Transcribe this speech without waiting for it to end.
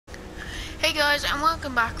Hey guys, and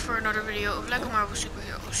welcome back for another video of LEGO Marvel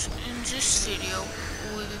Superheroes. In this video,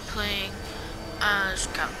 we'll be playing as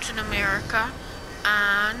Captain America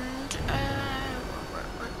and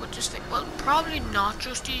what just well, probably not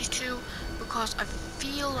just these two, because I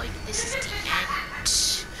feel like this is the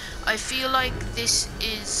end. I feel like this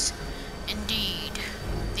is indeed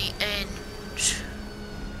the end,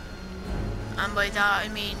 and by that I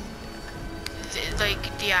mean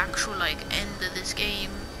the actual end of this game.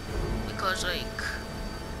 Because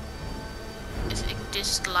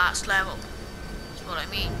this is the last level, is what I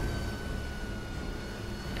mean,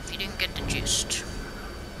 if you didn't get the gist.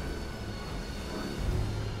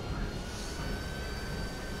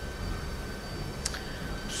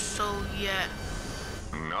 So yeah.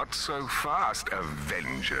 Not so fast,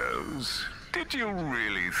 Avengers. Did you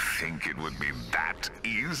really think it would be that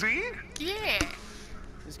easy? Yeah.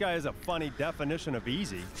 This guy is a funny definition of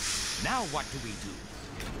easy. Now what do we do?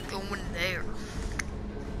 Going there.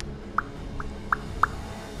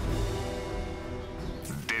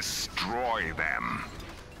 Destroy them.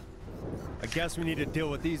 I guess we need to deal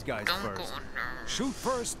with these guys Don't go first. in there. Shoot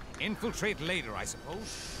first, infiltrate later, I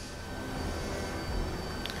suppose.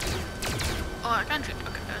 Oh, I can't shoot.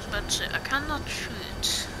 Okay, I was about to say, I cannot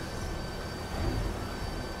shoot.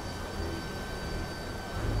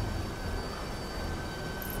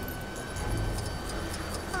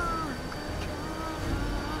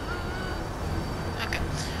 Okay,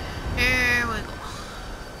 here we go.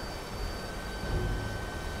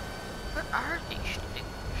 Where are these things?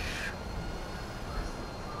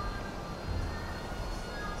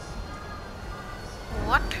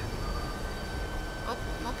 What? Oh,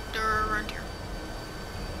 they're around here.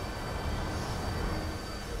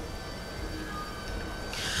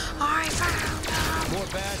 I found them! More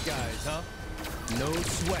bad guys, huh? No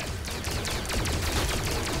sweat.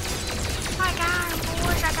 I got him,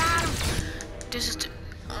 boys, I got him! This is the...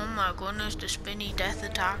 Oh my goodness, the spinny death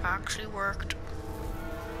attack actually worked.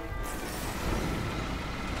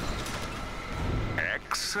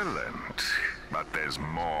 Excellent. But there's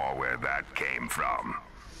more where that came from.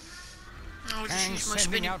 I'll just And use my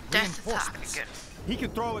sending spinny out death attack reinforcements. again. He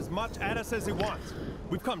can throw as much at us as he wants.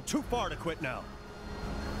 We've come too far to quit now.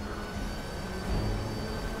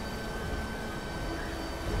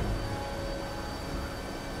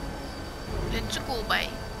 Let's go, bye.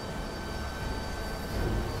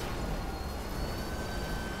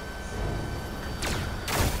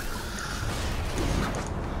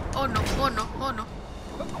 Oh no, oh no, oh no.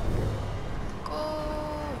 Go!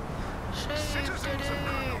 Save the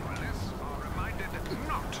day! Are reminded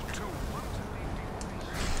not to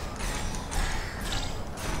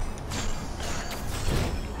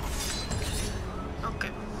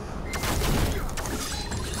Okay.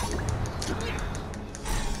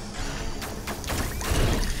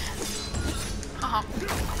 Haha.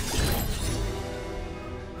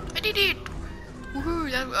 I did it!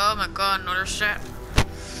 Woohoo! Oh my god, another set.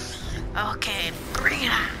 Okay, bring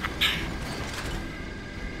it on.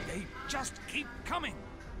 They just keep coming.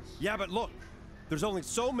 Yeah, but look. There's only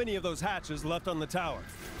so many of those hatches left on the tower.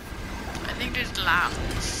 I think there's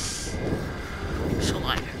levels. So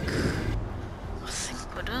I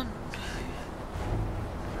think we're done.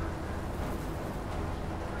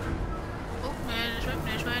 Oh man, this way,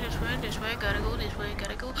 this way, this way, this way, gotta go this way,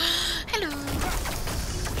 gotta go. Hello! Hello.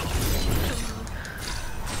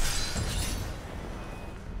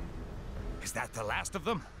 Is that the last of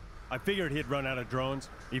them? I figured he'd run out of drones,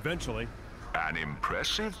 eventually. An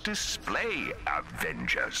impressive display,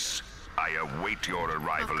 Avengers. I await your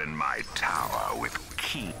arrival in my tower with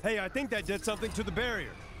key. Hey, I think that did something to the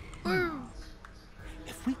barrier. Woo!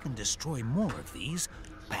 If we can destroy more of these,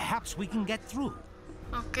 perhaps we can get through.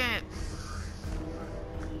 Okay.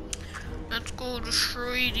 Let's go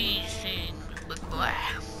destroy these things, big boy.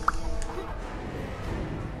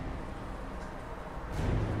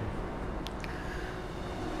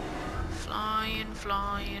 Flying,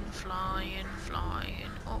 flying, flying,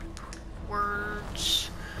 flying upwards.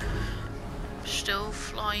 Still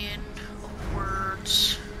flying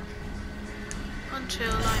upwards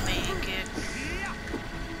until I make it.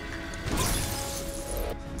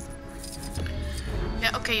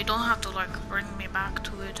 Yeah, okay, you don't have to bring me back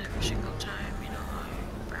to it every single time, you know,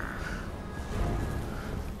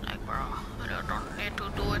 like bro, I don't need to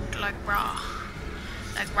do it like bro, brah.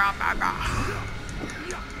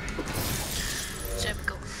 There we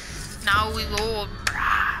go. Now we go,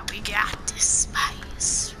 brah. We got this,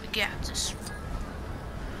 guys. We got this.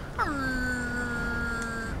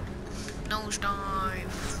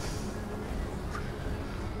 Nosedive.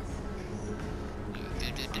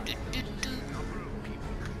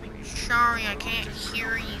 Sorry, I can't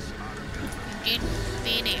hear you. fucking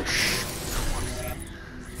finish.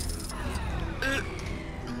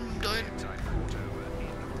 Dying.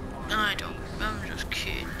 I don't. I'm just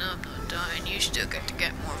kidding. I'm not dying. You still get to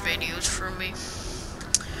get more videos from me.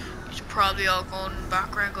 You're probably all going in the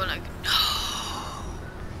background going like, no.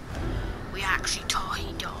 We actually thought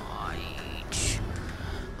he died.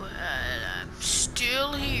 Well, I'm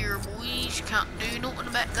still here, boys. Can't do nothing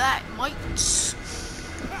about that, mates.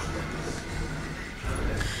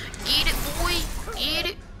 Get it, boy. Get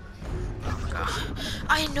it. Oh my god.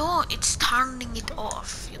 I know, it's turning it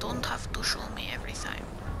off. You don't have to show me everything.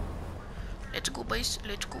 Let's go, boys.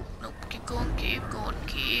 Let's go. Nope. Keep going. Keep going.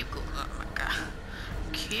 Keep going. Oh my god.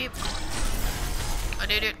 Keep going. I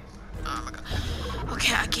did it. Oh my god.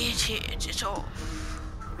 Okay, I get it. It's off.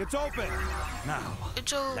 It's open. Now,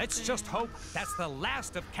 It's open. let's just hope that's the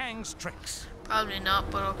last of Kang's tricks. Probably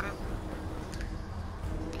not, but okay.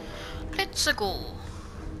 Let's go.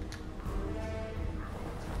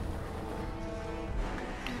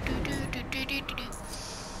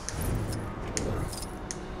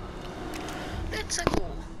 Let's go.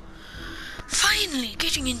 Finally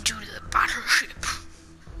getting into the battleship.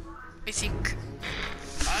 I think.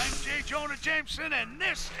 I'm J. Jonah Jameson, and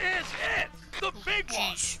this is it! The big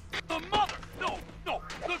one! Jeez. The mother, no, the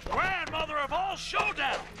grandmother of all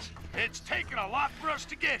showdowns! It's taken a lot for us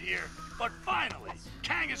to get here, but finally,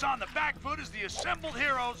 Kang is on the back foot as the assembled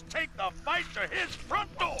heroes take the fight to his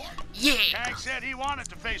front door. Yeah. Kang said he wanted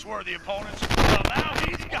to face worthy opponents, well now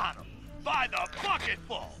he's got them. By the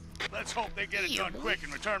bucketful! Let's hope they get it done quick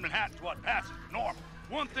and return Manhattan to what passes for normal.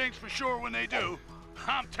 One thing's for sure when they do,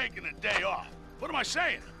 I'm taking a day off. What am I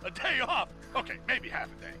saying? A day off? Okay, maybe half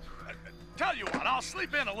a day. Tell you what, I'll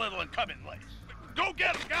sleep in a little and come in late. Go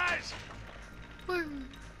get 'em, guys!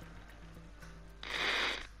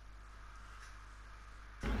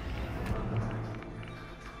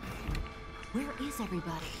 Where is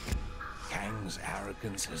everybody? Kang's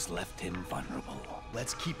arrogance has left him vulnerable.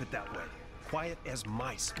 Let's keep it that way. Quiet as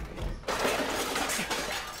mice.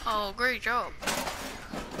 Oh, great job.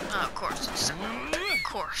 Oh, of course. Of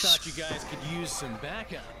course. Thought you guys could use some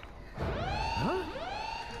backup. Huh?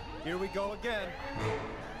 Here we go again.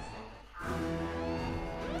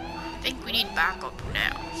 I think we need backup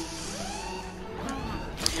now.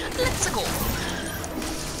 Let's go.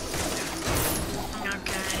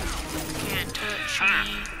 Okay. Can't touch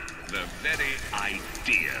me. The very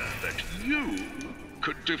idea that you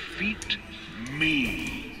could defeat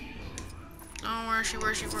me. Oh, where's she?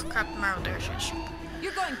 Where's Captain Marvel? There she is.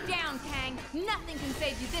 You're going down, Kang. Nothing can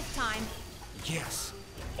save you this time. Yes,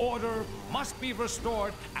 order must be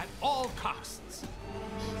restored at all costs.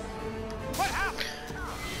 What happened?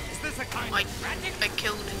 Is this a kind of magic? I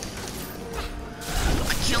killed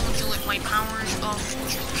you with my powers of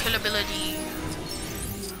killability.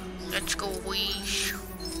 Let's go, Weesh.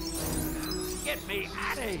 Get me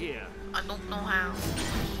out of here! I don't know how.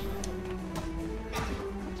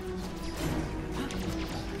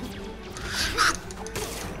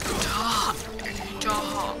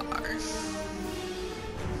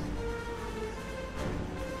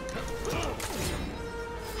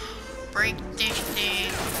 Break this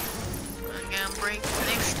thing. I gotta break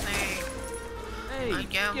this thing. Hey, I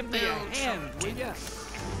gotta give me a build hand, will ya?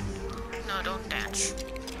 No, don't dance.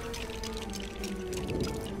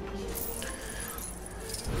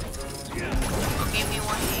 I'll give you a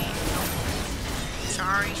hand.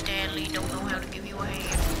 Sorry, Stanley, don't know how to give you a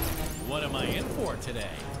hand. What am I in for today?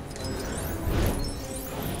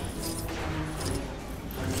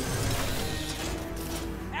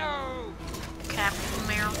 No! Captain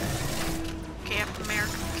America. Captain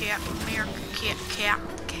America. Captain America.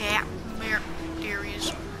 Captain America. There he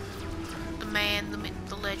is. The man, the myth,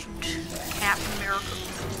 the legend. Captain America.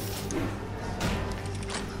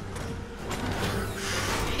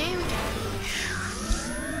 Here we go.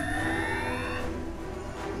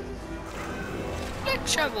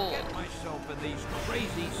 Let's go. Get myself in these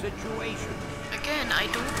crazy situations. Again, I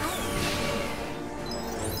don't know.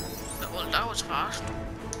 Well, that was fast. I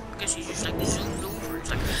guess he just like zoomed over. It's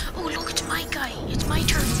like, oh look, it's my guy. It's my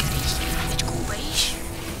turn, guys. Let's go, boys.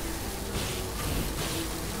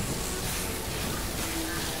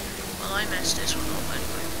 Well, I messed this one up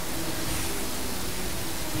anyway.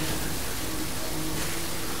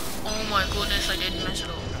 Oh my goodness, I didn't mess it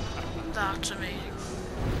up. That's amazing.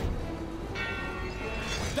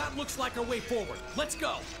 That looks like our way forward. Let's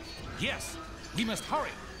go. Yes, we must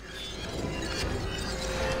hurry.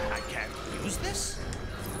 I can't use this?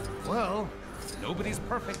 Well, nobody's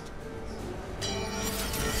perfect.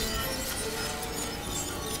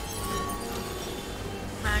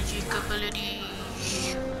 Magic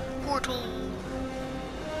abilities. Portal.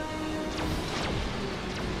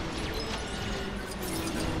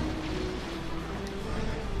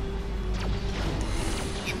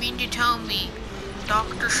 tell me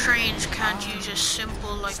Doctor Strange can't use a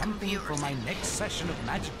simple, like, Something computer for my thing? next session of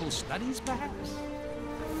magical studies, perhaps?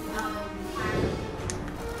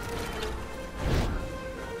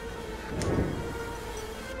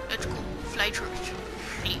 Let's go. Fly trucks.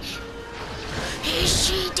 Please. Hey,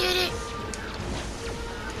 she did it!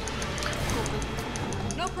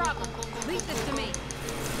 No problem. Leave this to me.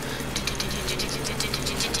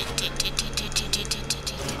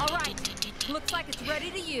 All right. Looks like it's ready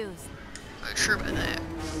to use. Not sure about that.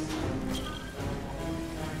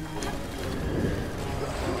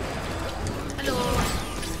 Hello.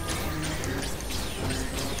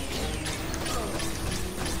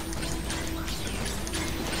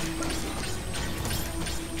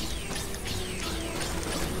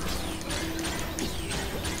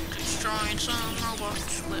 Destroying some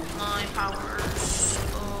robots with my powers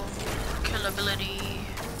of kill ability.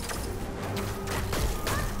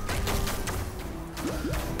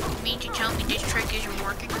 You mean to tell me this trick isn't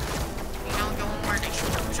working? You know, going where they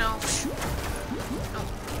shoot themselves? No.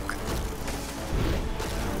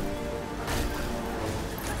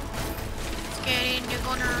 Get in, you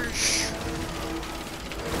gunners.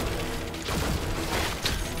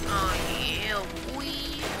 Oh yeah, boy.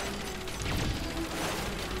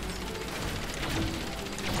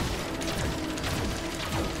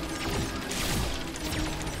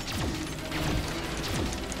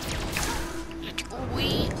 Let's go,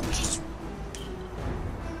 boy.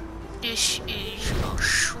 This is a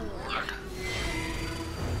sword.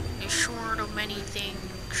 A sword of many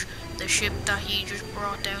things. The ship that he just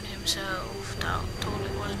brought down himself, that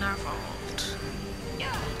totally wasn't our fault.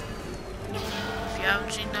 If you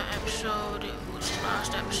haven't seen that episode, it was the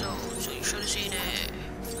last episode, so you should have seen it.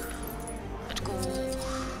 Let's go.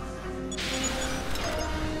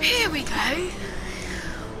 Here we go.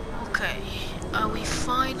 Okay, are we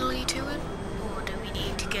finally to it? Or do we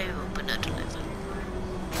need to go up another level?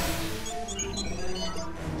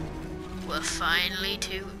 We're finally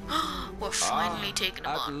to it. We're finally taking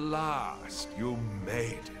them At on. last, you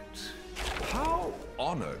made it. How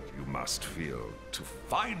honored you must feel to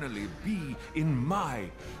finally be in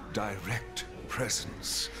my direct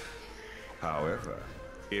presence. However,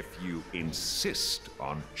 if you insist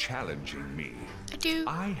on challenging me, I do.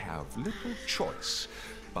 I have little choice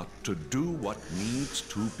but to do what needs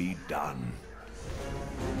to be done.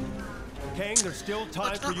 Kang, there's still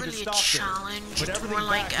time It's for not you to really a stop this. challenge, Put it's everything more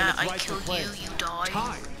like back in its I rightful killed you, place. you die.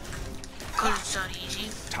 Time. Cause it's that easy.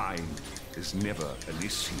 Time is never an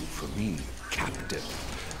issue for me, Captain.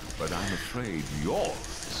 But I'm afraid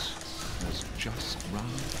yours has just run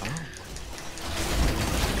out.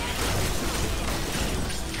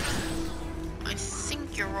 I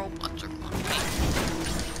think your robots are gonna be.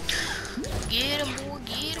 Get him, boy,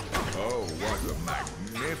 get him. Oh, what a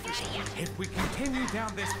magnificent... If we continue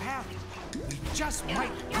down this path, we just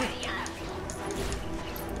might win.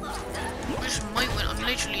 This might win. I'm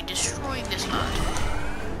literally destroying this lad.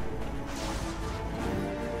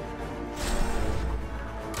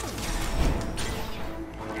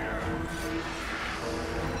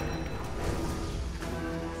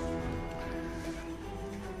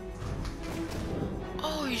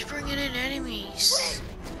 Oh, he's bringing in enemies.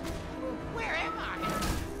 Where am I?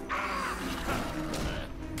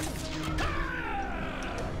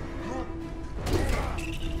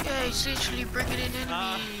 Yeah, he's literally bringing in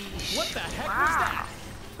enemies. What the heck was that?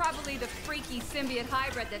 Probably the freaky symbiote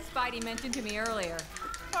hybrid that Spidey mentioned to me earlier.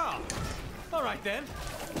 Oh, all right then.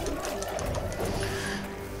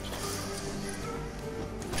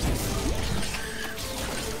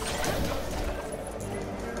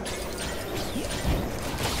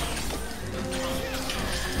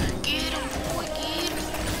 Get him, boy, get him.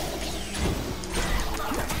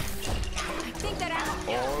 I think that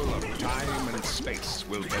ammo. All of time and space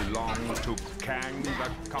will belong to Kang the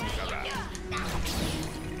Conqueror.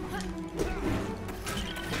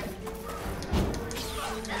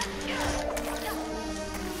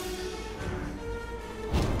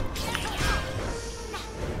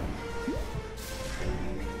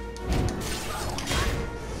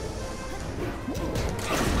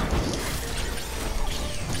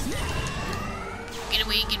 Get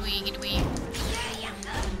away, get away, get away.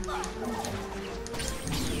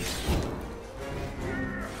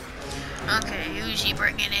 Okay, who's he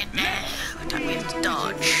bringing in now? Time we have to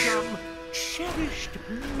dodge. Some cherished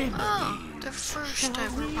memory. Oh, the first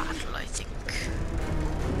ever battle, I think.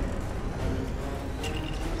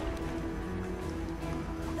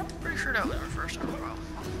 Pretty sure that was our first ever battle.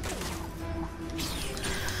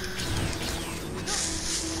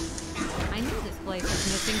 I knew this place was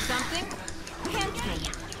missing something. Henchmen.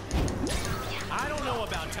 I I don't know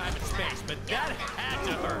about time and space, but that had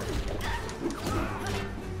to hurt.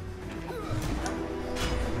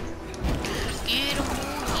 Get him,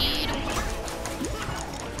 get him.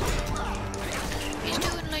 He's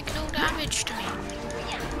doing like no damage to me.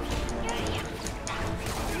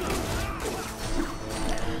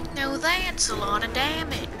 Now that's a lot of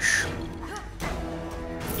damage.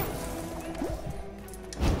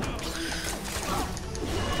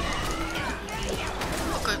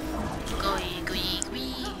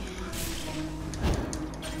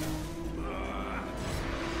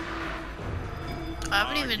 I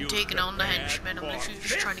haven't even taken on the henchman, I'm literally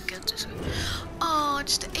just trying to get this guy. Oh,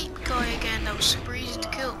 it's the ape guy again, that was super easy to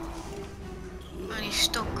kill. And he's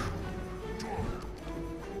stuck.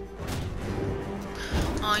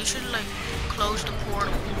 Oh, you should like close the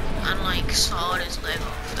portal and like saw his leg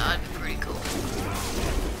off, that'd be pretty cool.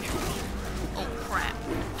 Oh crap.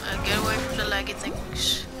 Get away from the leggy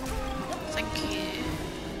things. Thank you.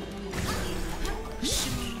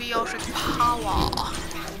 Symbiotic power.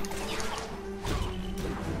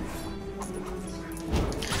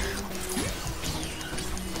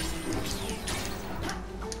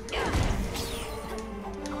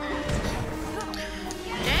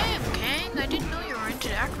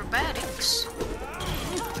 Acrobatics.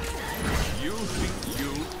 You think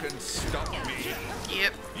you can stop me?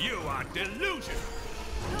 Yep. You are delusional.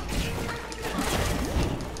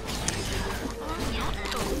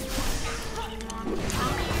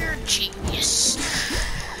 I'm here, genius.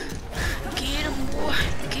 Get him, boy.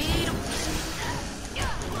 Get him.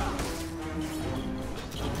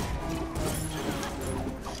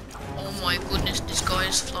 Oh my goodness, this guy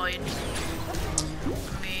is flying.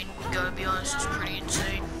 Gotta be honest, it's pretty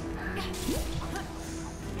insane.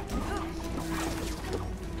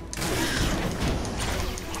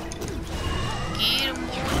 Get him,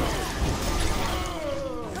 boy.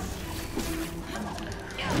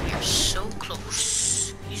 You're so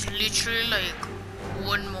close. He's literally like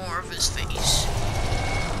one more of his face.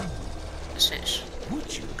 What's this?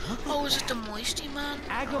 Oh, is it the Moisty Man?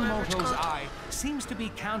 Agamotto's eye seems to be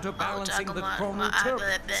counterbalancing the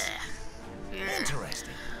chronoturbics.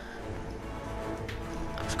 Interesting.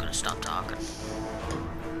 I'm just gonna stop talking.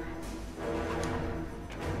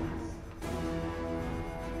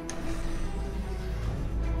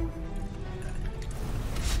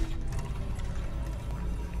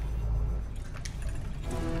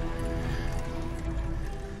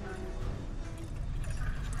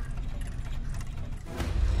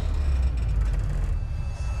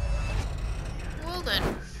 Well then.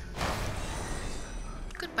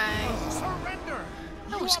 Goodbye. Surrender.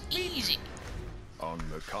 That was easy. On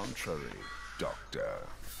the contrary, Doctor.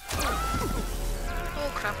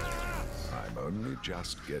 Oh crap. I'm only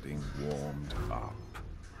just getting warmed up.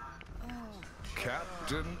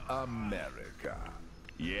 Captain America.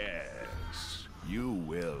 Yes, you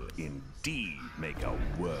will indeed make a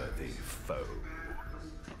worthy foe.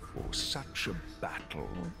 For such a battle,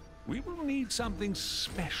 we will need something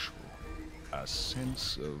special. A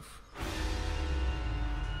sense of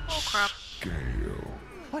Oh crap. scale.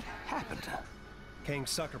 What happened? Kang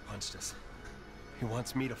sucker punched us. He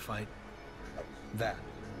wants me to fight that.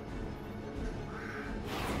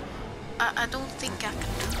 I don't think I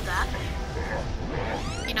can do that.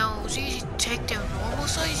 You know, it's easy to take down normal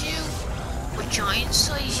size you, but giant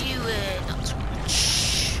size you, not so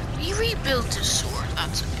much. He rebuilt his sword,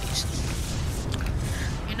 that's amazing.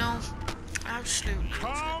 You know, absolutely.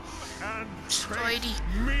 Come and Spidey.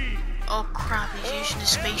 me. Oh crap, he's using his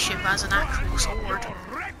spaceship as an actual sword.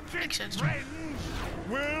 Makes sense to me.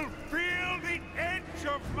 Will feel the edge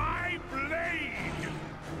of my blade.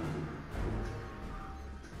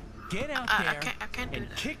 Get out I there can't do and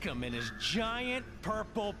that. kick him in his giant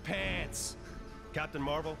purple pants. Captain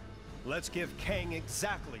Marvel, let's give Kang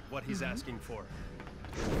exactly what he's asking for.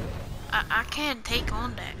 I can't take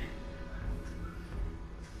on that.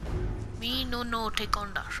 Me no take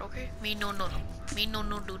on that, okay? Me no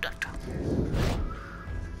do that.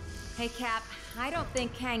 Hey, Cap, I don't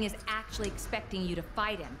think Kang is actually expecting you to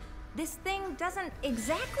fight him. This thing doesn't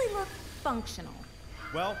exactly look functional.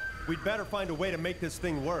 Well, we'd better find a way to make this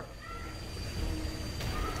thing work.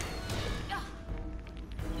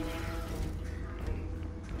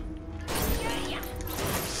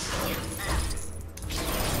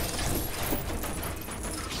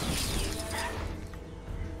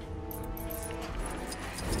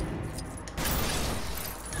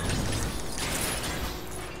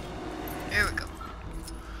 There we go.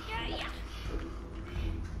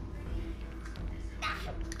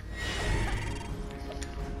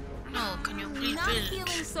 No, can you please Not build?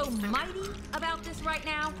 feeling so mighty about this right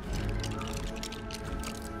now?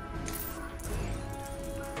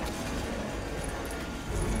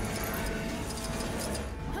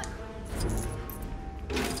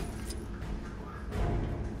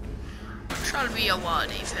 Shall be a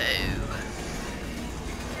worthy foe.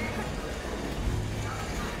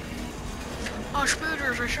 Oh,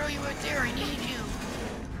 Spooters, I saw you right there. I need you.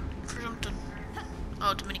 For something.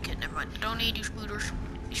 Oh, it's a mini-kit, never mind. I don't need you, Spooters.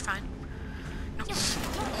 He's fine. No.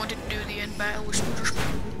 I wanted to do the end battle with Spooters.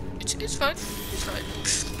 It's fine. It's fine.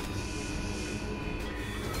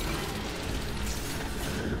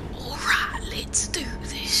 Alright, let's do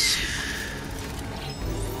this.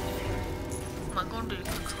 Am I going to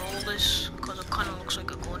control this? Because it kind of looks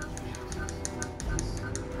like a gun.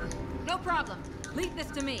 No problem. Leave this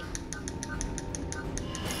to me.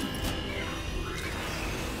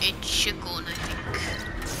 It's a gun, I think.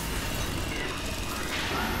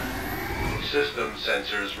 System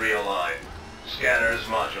sensors realigned. Scanners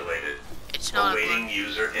modulated. It's not a Awaiting gun.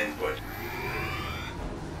 user input.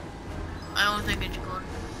 I don't think it's a gun.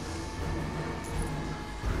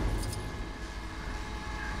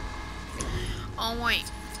 Oh wait.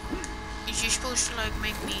 Is you supposed to like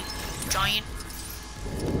make me giant?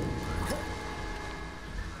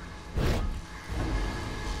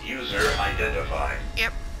 User identified.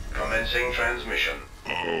 Yep. Commencing transmission.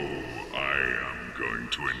 Oh, I am going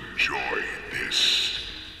to enjoy this.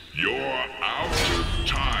 You're out of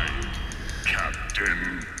time,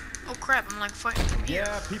 Captain. Oh crap, I'm like fighting from here.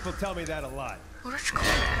 Yeah, people tell me that a lot. Oh, that's cool.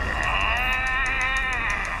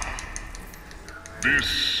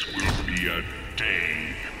 This will be a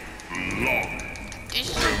day long. This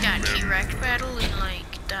is like that T-Rex battle in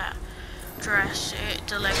like that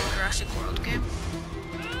the Lego Jurassic World game.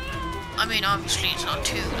 I mean, obviously it's not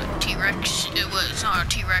two T-Rex. It's not a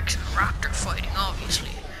T-Rex and a raptor fighting, obviously.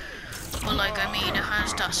 But like, I mean, it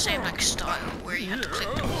has that same like style where you have to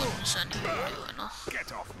click the buttons and you do it. No?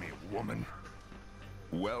 Get off me, woman.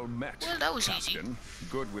 Well met, Well, that was easy. Captain.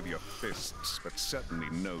 Good with your fists, but certainly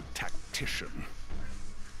no tactician.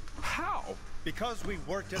 How? Because we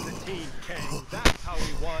worked as a team, Kang. That's how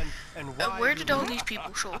we won, and why Where you did all won. these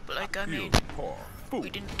people show up? Like, I You mean, poor fool. we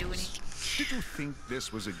didn't do anything. Did you think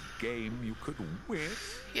this was a game you could win?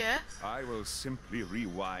 Yeah? I will simply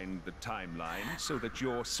rewind the timeline so that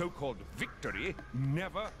your so-called victory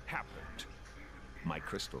never happened. My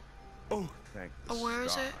crystal. Oh, thank the Oh, where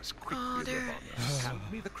is it? stars. Quickly, Oh, there. Ravonna. Hand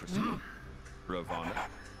me the crystal. Ravonna,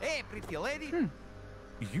 Hey, pretty lady.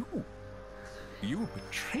 you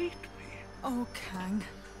betrayed me. Oh, Kang,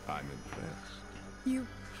 I'm impressed.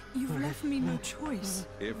 you've left me no choice.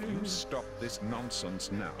 If you stop this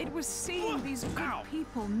nonsense now, It was seeing these good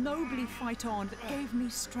people nobly fight on that gave me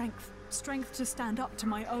strength. Strength to stand up to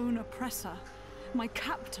my own oppressor. My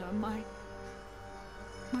captor, my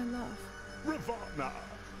love. Ravonna!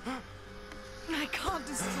 I can't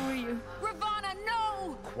destroy you. Ravonna,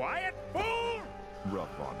 no! Quiet, fool!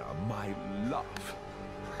 Ravonna, my love.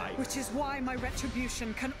 Which is why my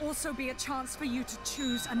retribution can also be a chance for you to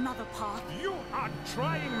choose another path. You are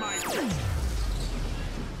trying my...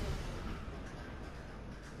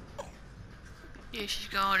 Yeah, she's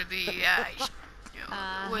gonna be, wait,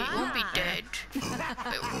 you won't be dead.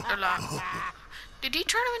 Wait, they're laughing. Did he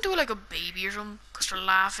turn him into like a baby or something? Because they're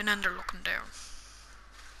laughing and they're looking down.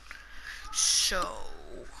 So...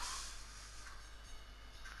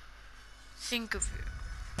 think of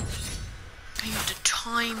it. I have the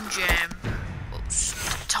time gem.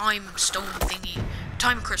 Oops, time stone thingy.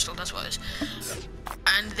 Time crystal, that's what it is.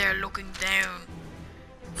 And they're looking down,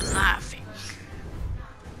 laughing.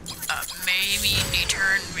 Maybe they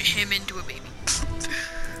turn him into a baby.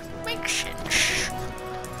 Makes sense.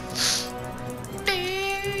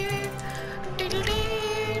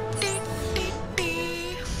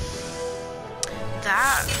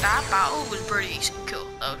 That battle was pretty cool.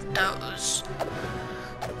 That was...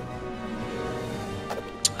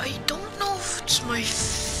 I don't know if it's my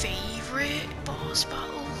favorite boss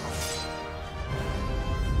battle.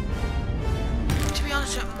 To be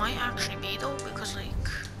honest, it might actually be though, because like...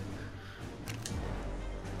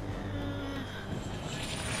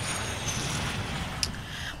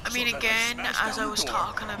 I mean, again, as I was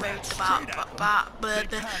talking about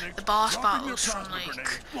the boss battles from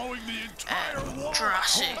like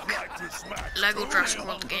Lego Jurassic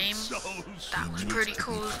World game, that was pretty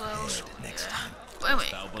cool as well. So, yeah. But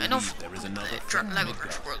anyway, enough of Lego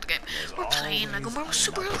Jurassic World game. We're playing Lego Marvel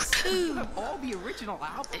Super Heroes 2. All the original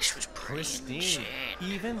album. This was pretty Pristine. insane.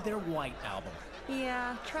 Even their white album.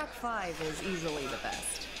 Yeah, track 5 is easily the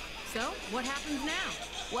best. So, what happens now?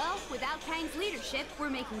 Well, without Kang's leadership, we're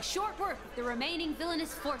making short work of the remaining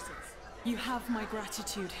villainous forces. You have my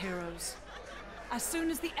gratitude, heroes. As soon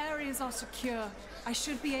as the areas are secure, I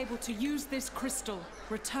should be able to use this crystal,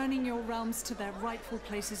 returning your realms to their rightful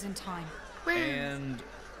places in time. And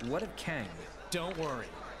what of Kang? Don't worry.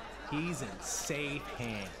 He's in safe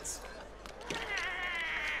hands.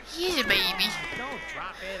 He's a baby. Don't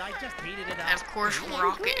drop it. I just heated it up. And of course,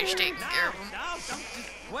 Rocket is taking care of him. No, don't just...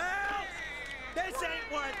 Well, this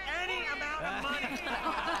ain't worth any amount of money.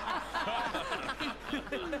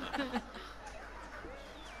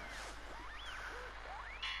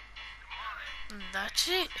 And that's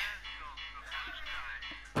it.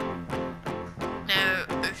 Now,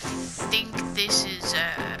 I think this is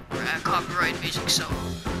copyright music, so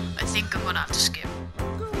I think I'm gonna have to skip.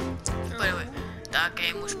 By the way, that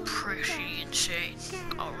game was pretty insane.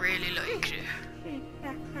 I really liked it.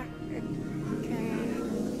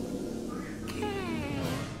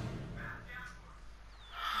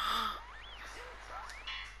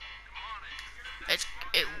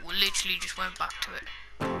 It literally just went back to it.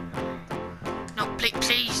 No,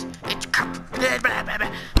 please. It's blah blah blah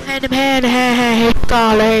blah. Hey,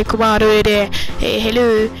 darling, come on over there. Hey,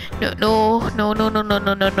 hello. No.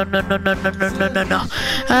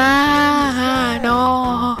 Ah,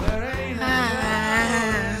 no.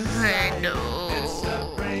 No.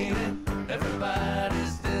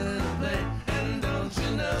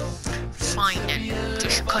 Fine then,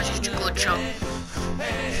 just because it's a good show.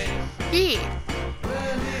 Yeah.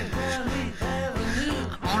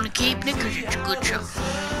 I'm only keeping it because it's a good show.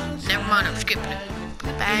 Never mind, I'm skipping it.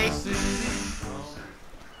 Bye.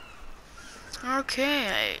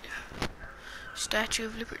 Okay. Statue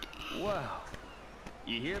of Liberty. Wow.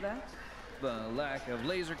 You hear that? The lack of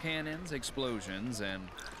laser cannons, explosions, and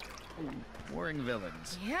warring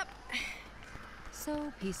villains. Yep.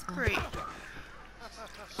 So peaceful. Great.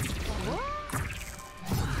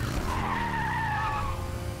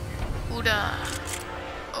 Huda.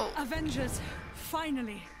 Oh. Avengers,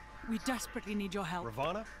 finally. We desperately need your help.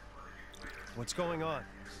 Ravana? What's going on?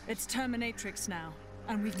 It's Terminatrix now,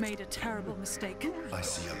 and we've made a terrible mistake. I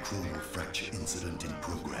see a chromal fracture incident in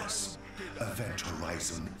progress. Event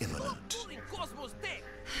horizon imminent.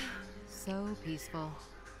 So peaceful.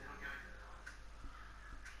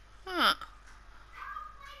 Huh.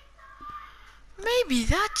 Maybe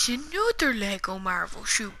that's another Lego Marvel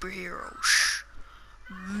Superheroes.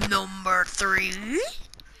 Number 3?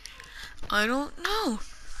 I don't know.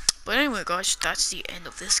 But anyway, guys, that's the end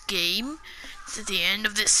of this game. It's the end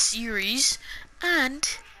of this series. And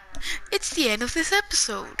it's the end of this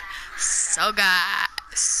episode. So,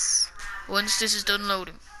 guys, once this is done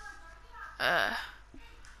loading.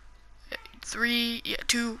 3,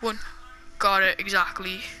 2, 1. Got it,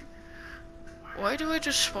 exactly. Why do I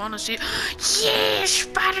just spawn a seat? Yeah,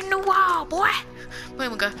 spat in the wall, boy! Wait a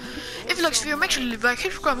minute, guys. If you like this video, make sure to leave a like,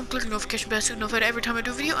 hit subscribe, and click the notification bell to get notified every time I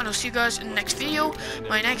do a video. And I'll see you guys in the next video.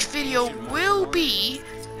 My next video will be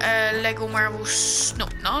Lego Marvel. No,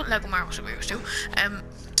 not Lego Marvel Superheroes 2.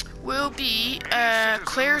 Will be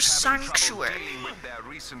Claire's Sanctuary. With their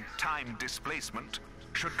recent time displacement,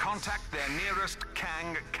 should contact their nearest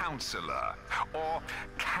Kang counselor or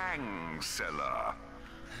Kangseller.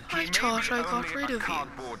 I thought I got rid of you.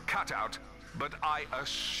 Cardboard cutout, but I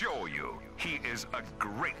assure you, he is a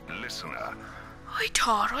great listener. I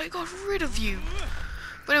thought I got rid of you.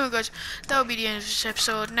 But anyway, guys, that will be the end of this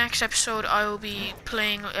episode. Next episode, I will be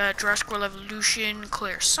playing Jurassic World Evolution,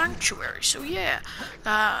 Claire's Sanctuary. So yeah,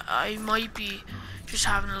 I might be just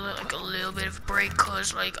having a little bit of a break,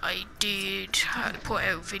 cause like I did put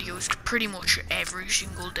out videos pretty much every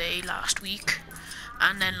single day last week,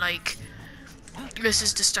 and then like. This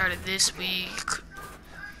is the start of this week,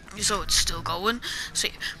 so it's still going. So,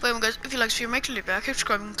 yeah. But anyway, guys, if you like this video, make sure to leave a like,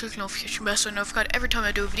 subscribe, and click the notification bell so you're notified every time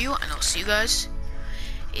I do a video. And I'll see you guys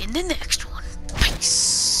in the next one.